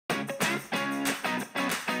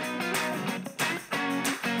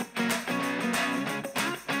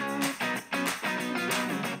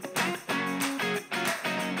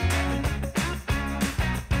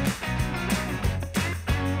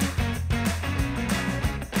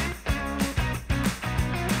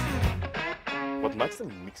makes the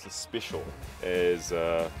mixer special is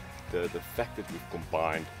the fact that we've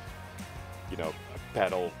combined, a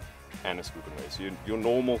paddle and a scoop and weigh. So your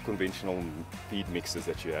normal conventional feed mixers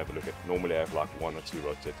that you have a look at normally have like 1 or 2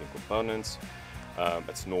 rotating components.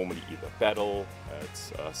 It's normally either paddle,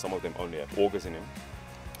 some of them only have augers in them,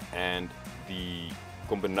 and the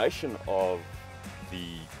combination of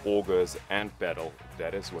the augers and paddle,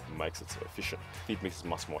 that is what makes it so efficient. Feed mix is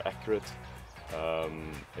much more accurate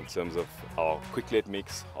in terms of our quick let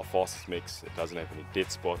mix, our fastest mix. It doesn't have any dead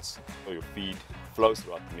spots. So your feed flows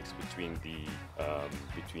throughout the mix between the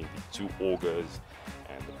 2 augers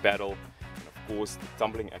and the paddle. And of course, the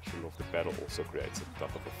tumbling action of the paddle also creates a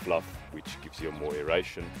type of a fluff, which gives you more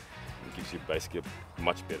aeration and gives you basically a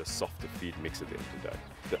much better, softer feed mix at the end of the day.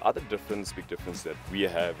 The other big difference that we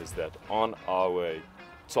have is that on our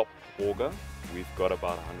top auger, we've got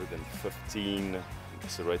about 115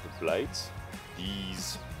 serrated blades.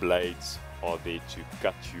 These blades are there to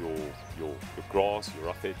cut your grass, your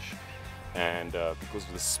roughage, and because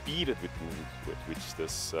of the speed at which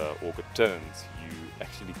this auger turns, you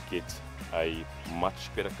actually get a much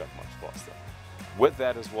better cut much faster. With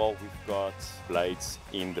that as well, we've got blades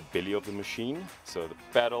in the belly of the machine, so the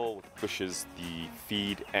paddle pushes the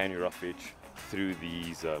feed and your roughage through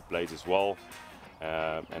these blades as well,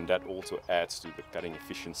 and that also adds to the cutting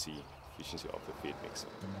efficiency of the feed mixer.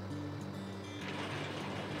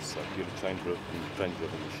 So purely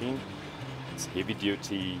train-driven machine. It's heavy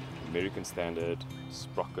duty, American standard,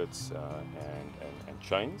 sprockets and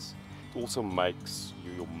chains. It also makes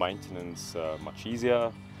your maintenance much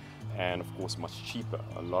easier and of course much cheaper.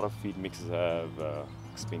 A lot of feed mixers have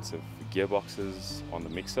expensive gearboxes on the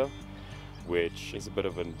mixer, which is a bit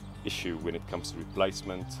of an issue when it comes to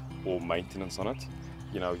replacement or maintenance on it.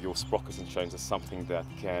 Your sprockets and chains are something that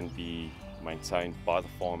can be maintained by the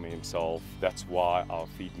farmer himself. That's why a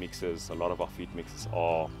lot of our feed mixers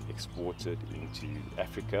are exported into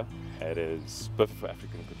Africa. It is perfect for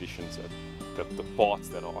African conditions. The parts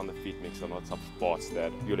that are on the feed mixer are not some parts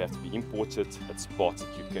that you'll have to be imported. It's parts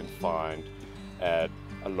that you can find at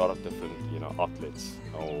a lot of different outlets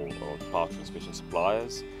or power transmission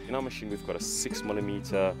suppliers. In our machine we've got a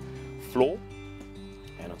 6mm floor,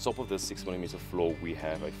 and on top of the 6mm floor we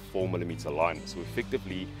have a 4mm liner. So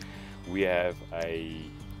effectively we have a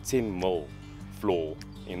 10mm floor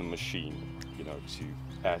in the machine, to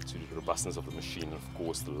add to the robustness of the machine and of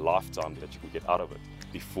course the lifetime that you can get out of it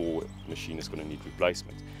before the machine is going to need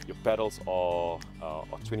replacement. Your paddles are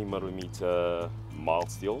 20mm mild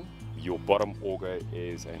steel. Your bottom auger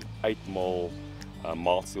is an 8mm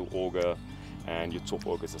mild steel auger, and your top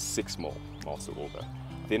auger is a 6mm mild steel auger.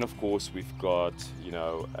 Then of course we've got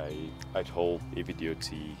a 8-hole heavy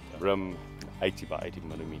duty rim, 80 by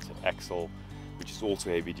 80mm axle, which is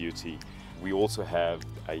also heavy duty. We also have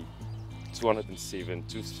a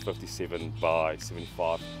 257 by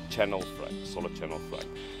 75 channel frame, solid channel frame,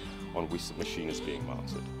 on which the machine is being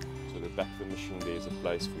mounted. So at the back of the machine there's a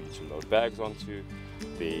place for you to load bags onto,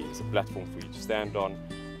 there's a platform for you to stand on,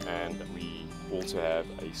 and we also have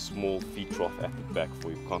a small feed trough at the back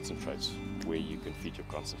for your concentrates, where you can feed your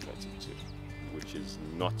concentrates into, which is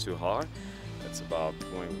not too high. It's about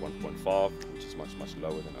 1.5, which is much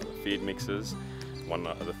lower than other feed mixers. One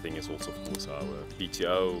other thing is also of course our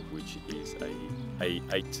PTO, which is a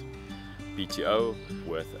A8 PTO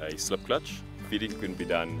with a slip clutch. Feeding can be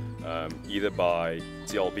done either by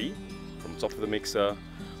TLB from the top of the mixer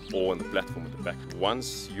or on the platform at the back.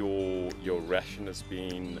 Once your ration has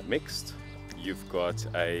been mixed, you've got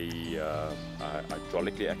a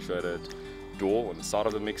hydraulically actuated door on the side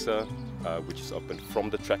of the mixer, which is open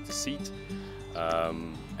from the tractor seat,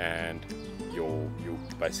 and you'll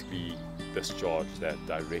basically discharge that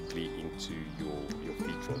directly into your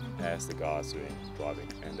feed trough as the guys are driving,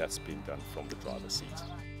 and that's being done from the driver's seat.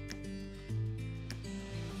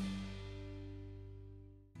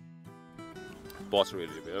 Parts are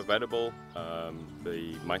readily available.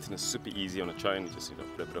 The maintenance is super easy on a chain. You just need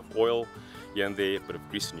a bit of oil here and there, a bit of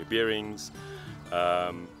grease in your bearings.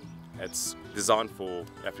 It's designed for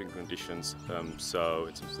African conditions, so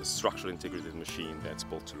it's the structural integrity of the machine that's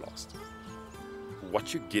built to last.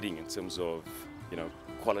 What you're getting in terms of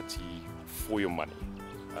quality for your money,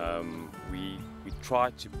 we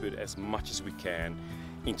try to put as much as we can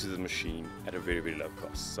into the machine at a very low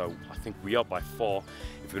cost. So I think we are by far,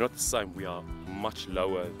 if we're not the same, we are much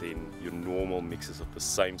lower than your normal mixers of the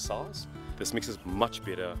same size. This mixer is much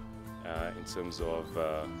better in terms of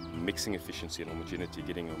mixing efficiency and homogeneity,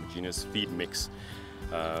 getting a homogeneous feed mix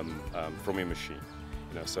from your machine.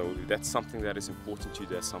 So that's something that is important to you.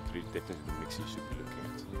 That's something definitely the mixer you should be looking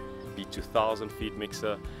at. P2000 feed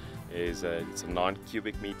mixer is it's a 9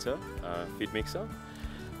 cubic meter feed mixer,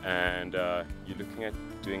 and you're looking at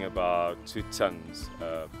doing about 2 tons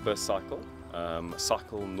per cycle. A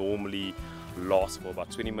cycle normally lasts for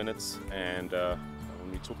about 20 minutes, and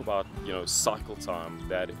when we talk about cycle time,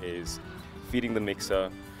 that is feeding the mixer,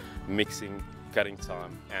 mixing, cutting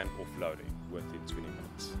time, and offloading within 20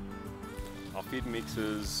 minutes. Our feed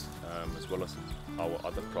mixers, as well as our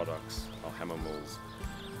other products, our hammer mills,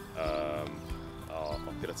 our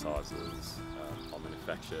pelletizers, are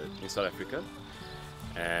manufactured in South Africa,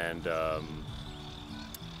 and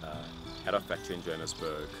at our factory in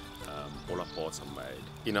Johannesburg, all our parts are made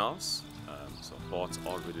in-house, so parts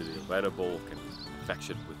are readily available, can be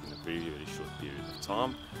manufactured within a very, very short period of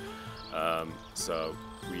time. So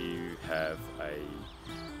we have a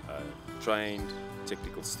trained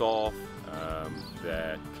technical staff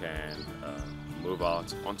that can move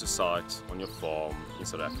out onto site on your farm in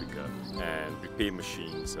South Africa and repair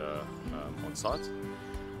machines on site,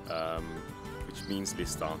 which means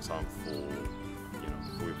less downtime for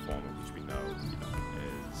your farmer, which we know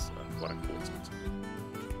is quite important.